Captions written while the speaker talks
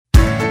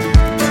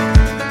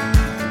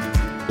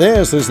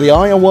This is the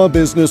Iowa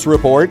Business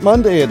Report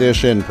Monday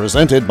edition,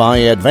 presented by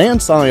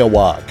Advance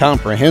Iowa,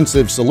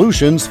 comprehensive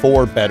solutions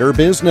for better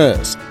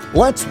business.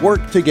 Let's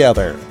work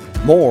together.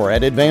 More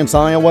at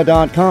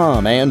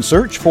advanceiowa.com and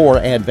search for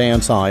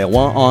Advance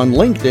Iowa on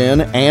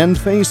LinkedIn and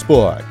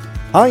Facebook.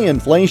 High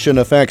inflation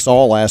affects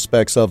all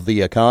aspects of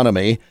the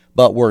economy,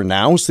 but we're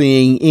now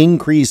seeing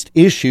increased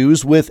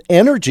issues with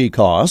energy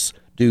costs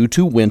due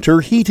to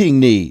winter heating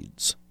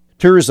needs.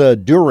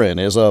 Tirza Durin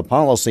is a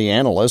policy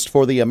analyst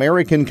for the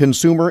American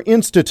Consumer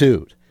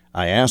Institute.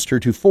 I asked her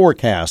to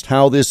forecast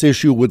how this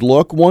issue would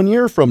look 1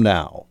 year from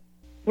now.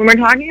 When we're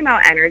talking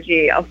about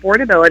energy,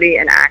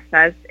 affordability and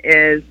access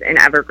is an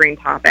evergreen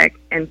topic.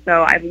 And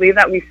so I believe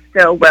that we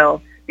still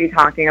will be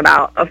talking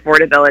about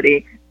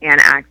affordability and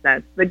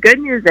access. The good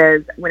news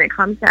is, when it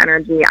comes to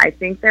energy, I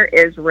think there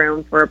is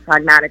room for a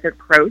pragmatic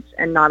approach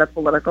and not a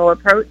political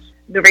approach.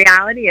 The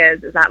reality is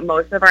that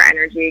most of our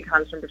energy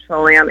comes from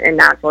petroleum and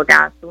natural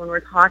gas. So when we're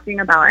talking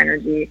about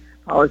energy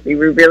policy,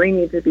 we really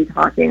need to be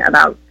talking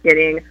about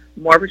getting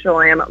more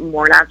petroleum,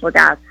 more natural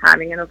gas,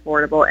 having an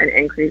affordable and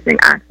increasing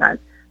access.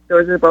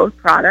 Those are both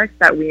products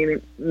that we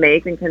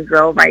make and can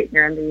drill right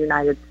here in the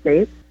United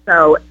States.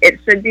 So it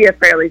should be a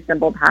fairly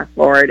simple path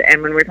forward.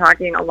 And when we're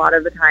talking, a lot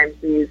of the times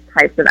these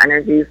types of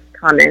energies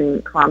come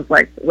in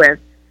conflict with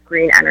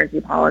green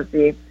energy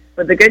policy.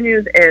 But the good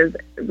news is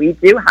we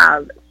do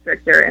have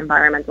stricter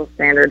environmental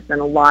standards than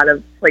a lot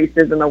of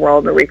places in the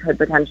world where we could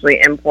potentially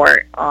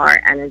import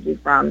our energy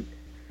from.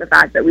 The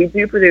fact that we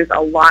do produce a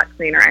lot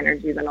cleaner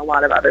energy than a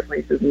lot of other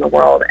places in the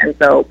world, and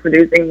so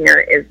producing here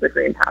is the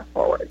green path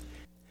forward.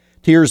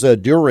 Tirza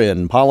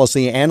Durin,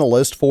 policy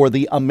analyst for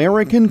the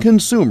American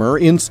Consumer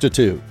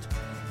Institute.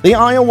 The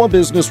Iowa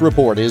Business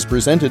Report is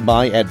presented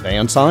by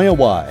Advance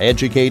Iowa,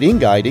 educating,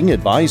 guiding,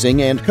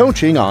 advising, and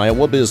coaching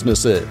Iowa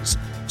businesses.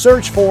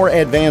 Search for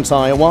Advance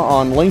Iowa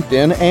on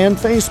LinkedIn and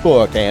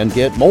Facebook and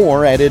get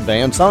more at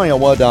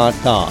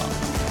advanceiowa.com.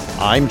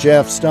 I'm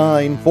Jeff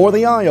Stein for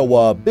the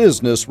Iowa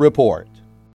Business Report.